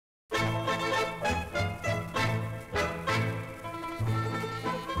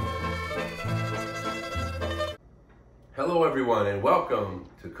Hello everyone and welcome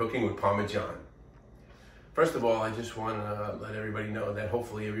to Cooking with ParmaJohn. First of all, I just want to let everybody know that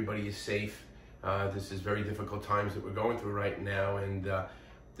hopefully everybody is safe. This is very difficult times that we're going through right now, and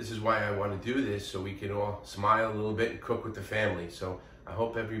this is why I want to do this, so we can all smile a little bit and cook with the family. So I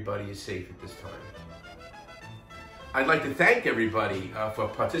hope everybody is safe at this time. I'd like to thank everybody for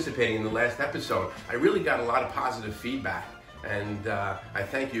participating in the last episode. I really got a lot of positive feedback, and I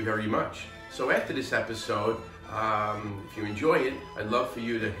thank you very much. So after this episode, if you enjoy it, I'd love for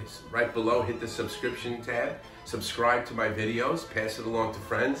you to, right below, hit the subscription tab, subscribe to my videos, pass it along to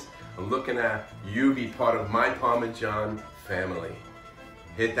friends. I'm looking at you be part of my ParmaJohn family.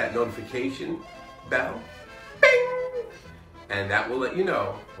 Hit that notification bell, bing, and that will let you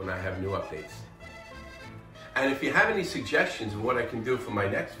know when I have new updates. And if you have any suggestions of what I can do for my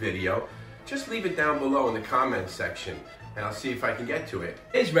next video, just leave it down below in the comments section, and I'll see if I can get to it.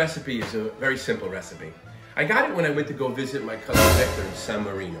 Today's recipe is a very simple recipe. I got it when I went to go visit my cousin Victor in San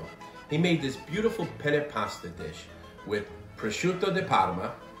Marino. He made this beautiful penne pasta dish with prosciutto di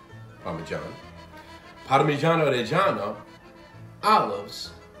Parma, Parmesan, Parmigiano Reggiano,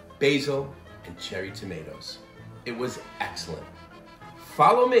 olives, basil, and cherry tomatoes. It was excellent.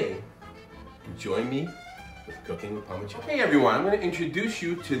 Follow me and join me with Cooking with ParmaJohn. Okay everyone, I'm going to introduce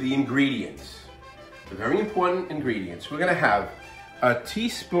you to the ingredients. The very important ingredients. We're going to have a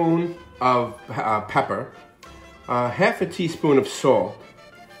teaspoon of pepper, half a teaspoon of salt,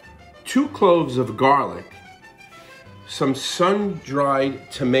 2 cloves of garlic, some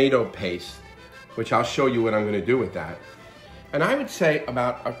sun-dried tomato paste, which I'll show you what I'm going to do with that. And I would say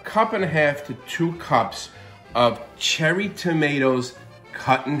about 1.5 cups to 2 cups of cherry tomatoes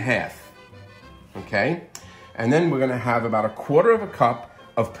cut in half. Okay? And then we're going to have about 1/4 cup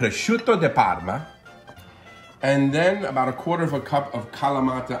of prosciutto di Parma, and then about 1/4 cup of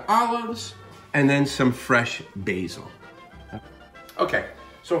Kalamata olives, and then some fresh basil. Okay,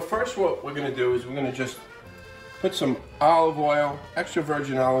 so first what we're gonna do is we're gonna just put some olive oil, extra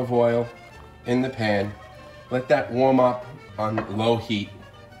virgin olive oil, in the pan. Let that warm up on low heat.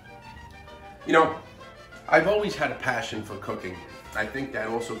 You know, I've always had a passion for cooking. I think that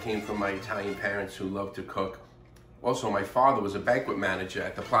also came from my Italian parents who loved to cook. Also, my father was a banquet manager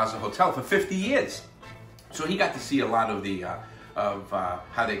at the Plaza Hotel for 50 years. So he got to see a lot of the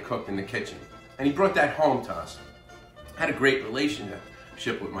how they cooked in the kitchen, and he brought that home to us. I had a great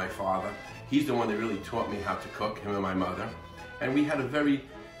relationship with my father. He's the one that really taught me how to cook, him and my mother, and we had a very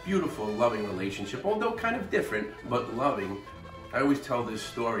beautiful, loving relationship, although kind of different, but loving. I always tell this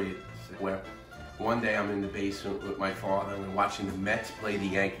story where one day I'm in the basement with my father and we're watching the Mets play the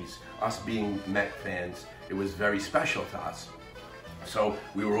Yankees. Us being Met fans, it was very special to us. So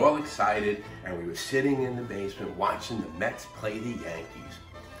we were all excited, and we were sitting in the basement watching the Mets play the Yankees.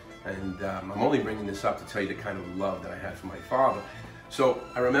 And I'm only bringing this up to tell you the kind of love that I had for my father. So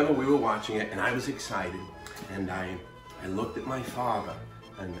I remember we were watching it, and I was excited. And I looked at my father,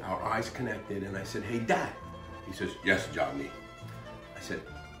 and our eyes connected, and I said, "Hey, Dad." He says, "Yes, Johnny." I said,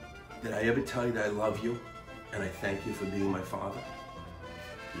 "Did I ever tell you that I love you, and I thank you for being my father?"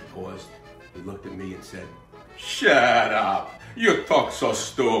 He paused, he looked at me and said, "Shut up. You talk so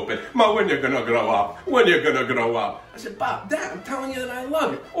stupid. Ma, when you're gonna grow up? When you're gonna grow up?" I said, "Bob, Dad, I'm telling you that I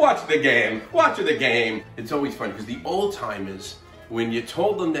love you. Watch the game. Watch the game." It's always funny because the old timers, when you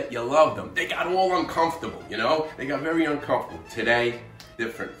told them that you loved them, they got all uncomfortable, you know? They got very uncomfortable. Today,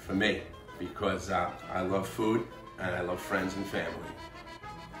 different for me because I love food and I love friends and family.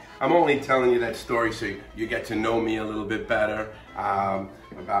 I'm only telling you that story so you get to know me a little bit better,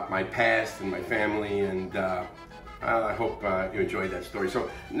 about my past and my family, and I hope you enjoyed that story. So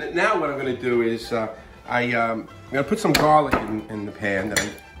now what I'm going to do is I'm going to put some garlic in the pan that I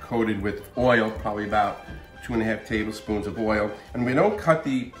coated with oil, probably about 2.5 tablespoons of oil. And we don't cut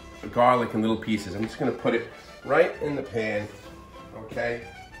the garlic in little pieces. I'm just going to put it right in the pan, okay?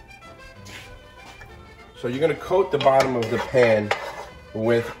 So you're going to coat the bottom of the pan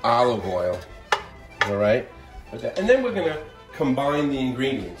with olive oil, all right? And then we're gonna combine the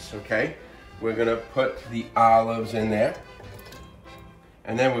ingredients, okay? We're gonna put the olives in there,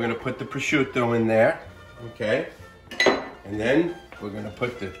 and then we're gonna put the prosciutto in there, okay? And then we're gonna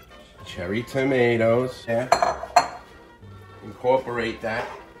put the cherry tomatoes there, incorporate that,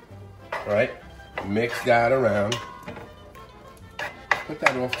 all right? Mix that around, put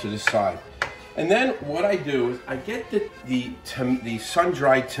that off to the side. And then what I do is I get the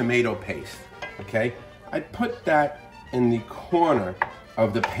sun-dried tomato paste, okay? I put that in the corner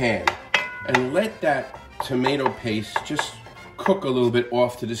of the pan and let that tomato paste just cook a little bit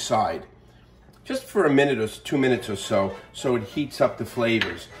off to the side. just for a minute or 2 minutes or so it heats up the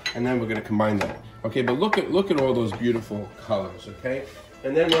flavors. And then we're gonna combine them. Okay, but look at all those beautiful colors, okay?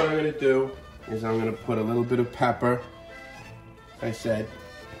 And then what I'm gonna do is I'm gonna put a little bit of pepper. I said,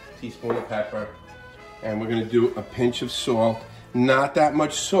 teaspoon of pepper. And we're gonna do a pinch of salt. Not that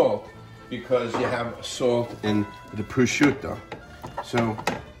much salt, because you have salt in the prosciutto. So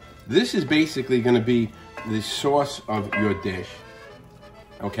this is basically gonna be the sauce of your dish.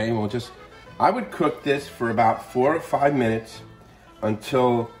 Okay, well I would cook this for about 4 or 5 minutes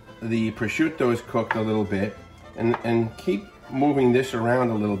until the prosciutto is cooked a little bit, and keep moving this around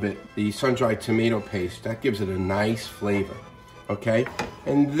a little bit. The sun-dried tomato paste, that gives it a nice flavor. Okay,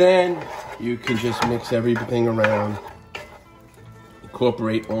 and then you can just mix everything around,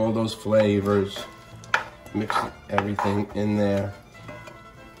 incorporate all those flavors, mix everything in there,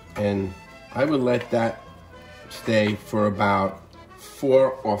 and I would let that stay for about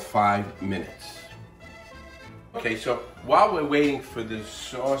 4 or 5 minutes. Okay, so while we're waiting for the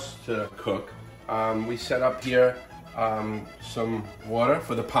sauce to cook, we set up here some water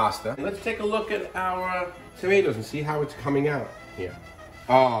for the pasta. And let's take a look at our tomatoes and see how it's coming out here.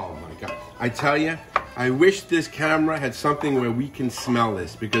 Oh my God, I tell you, I wish this camera had something where we can smell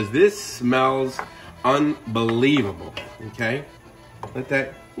this, because this smells unbelievable, okay? Let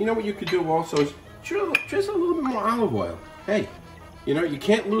that, you know what you could do also is drizzle a little bit more olive oil. Hey, you know, you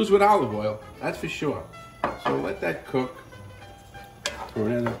can't lose with olive oil, that's for sure. So let that cook for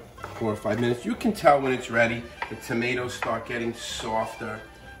another 4 or 5 minutes. You can tell when it's ready. The tomatoes start getting softer,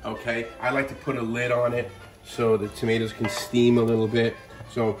 okay? I like to put a lid on it so the tomatoes can steam a little bit.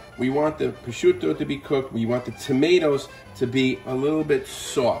 So we want the prosciutto to be cooked. We want the tomatoes to be a little bit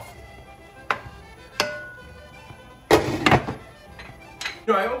soft. You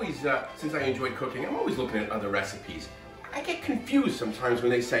know, I always, since I enjoy cooking, I'm always looking at other recipes. I get confused sometimes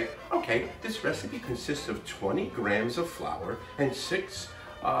when they say, okay, this recipe consists of 20 grams of flour and 6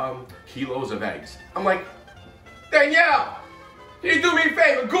 kilos of eggs. I'm like, Danielle, can you do me a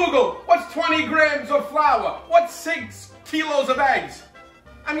favor? Google, what's 20 grams of flour? What's 6 kilos of eggs?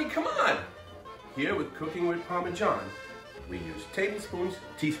 I mean, come on. Here with Cooking with ParmaJohn, we use tablespoons,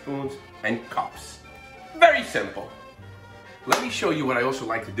 teaspoons, and cups. Very simple. Let me show you what I also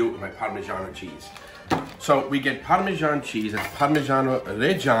like to do with my Parmigiano cheese. So we get Parmesan cheese, it's Parmigiano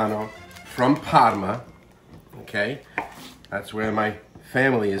Reggiano from Parma, okay? That's where my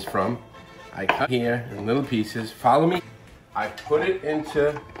family is from. I cut here in little pieces, follow me. I put it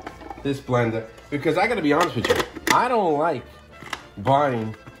into this blender, because I gotta be honest with you, I don't like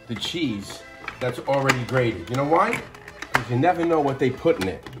buying the cheese that's already grated. You know why? Because you never know what they put in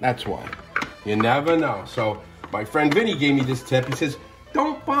it, that's why. You never know. So my friend Vinny gave me this tip. He says,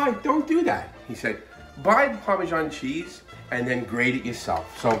 don't do that. He said, buy the Parmesan cheese and then grate it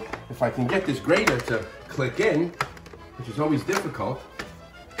yourself. So if I can get this grater to click in, which is always difficult,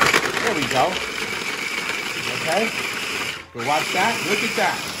 there we go. Okay? But watch that, look at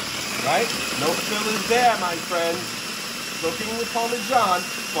that, right? No fillers there, my friends. Cooking with ParmaJohn,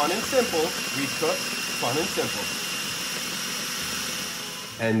 fun and simple. We cook, fun and simple.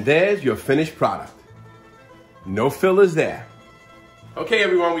 And there's your finished product. No fillers there. Okay,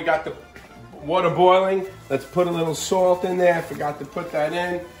 everyone, we got the water boiling. Let's put a little salt in there. I forgot to put that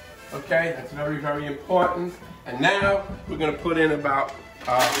in. Okay, that's very, very important. And now we're gonna put in about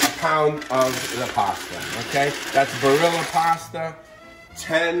a pound of the pasta, okay? That's Barilla pasta,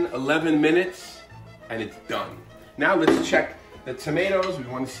 10, 11 minutes, and it's done. Now let's check the tomatoes. We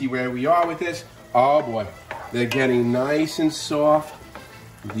wanna see where we are with this. Oh boy, they're getting nice and soft.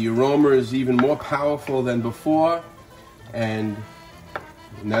 The aroma is even more powerful than before. And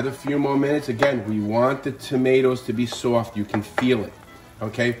another few more minutes. Again, we want the tomatoes to be soft. You can feel it,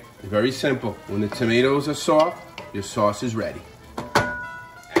 okay? Very simple. When the tomatoes are soft, your sauce is ready.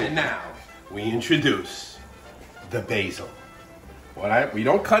 And now, we introduce the basil. We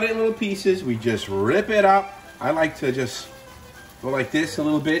don't cut it in little pieces. We just rip it up. I like to just go like this a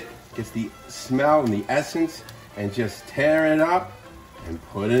little bit. Gets the smell and the essence. And just tear it up and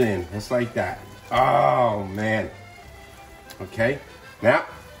put it in, just like that. Oh, man. Okay,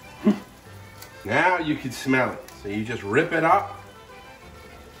 now you can smell it. So you just rip it up.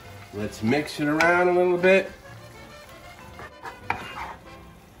 Let's mix it around a little bit.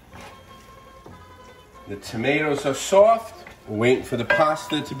 The tomatoes are soft. We're waiting for the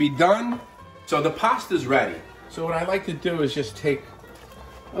pasta to be done. So the pasta's ready. So what I like to do is just take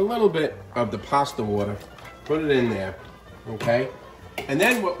a little bit of the pasta water, put it in there, okay? And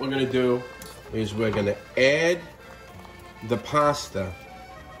then what we're gonna do is we're gonna add the pasta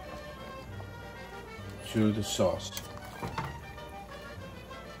to the sauce.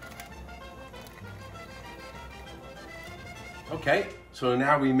 Okay, so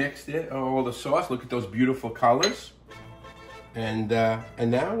now we mixed it, all the sauce. Look at those beautiful colors. And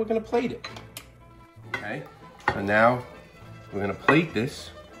now we're gonna plate it. Okay, so now we're gonna plate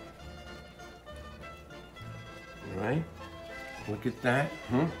this. All right, look at that.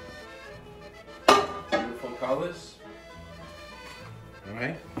 Beautiful colors. All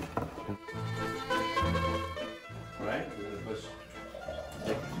right. All right, we're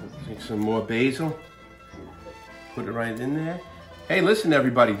gonna take some more basil. Put it right in there. Hey, listen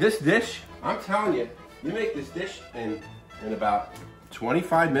everybody, this dish, I'm telling you, you make this dish in about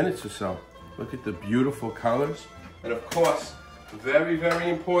 25 minutes or so. Look at the beautiful colors. And of course, very, very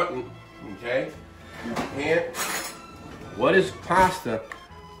important, okay? You can't, what is pasta,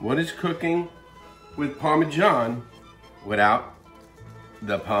 what is cooking with ParmaJohn without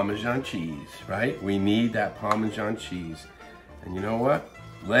the Parmesan cheese, right? We need that Parmesan cheese. And you know what?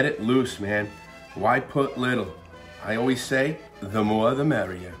 Let it loose, man. Why put little? I always say, the more the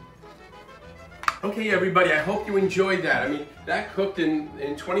merrier. Okay, everybody, I hope you enjoyed that. I mean, that cooked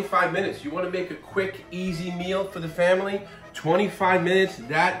in 25 minutes. You want to make a quick, easy meal for the family? 25 minutes,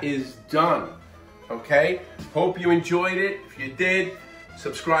 that is done. Okay? Hope you enjoyed it. If you did,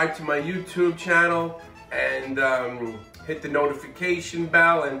 subscribe to my YouTube channel and hit the notification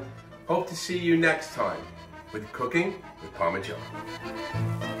bell, and hope to see you next time with Cooking with ParmaJohn.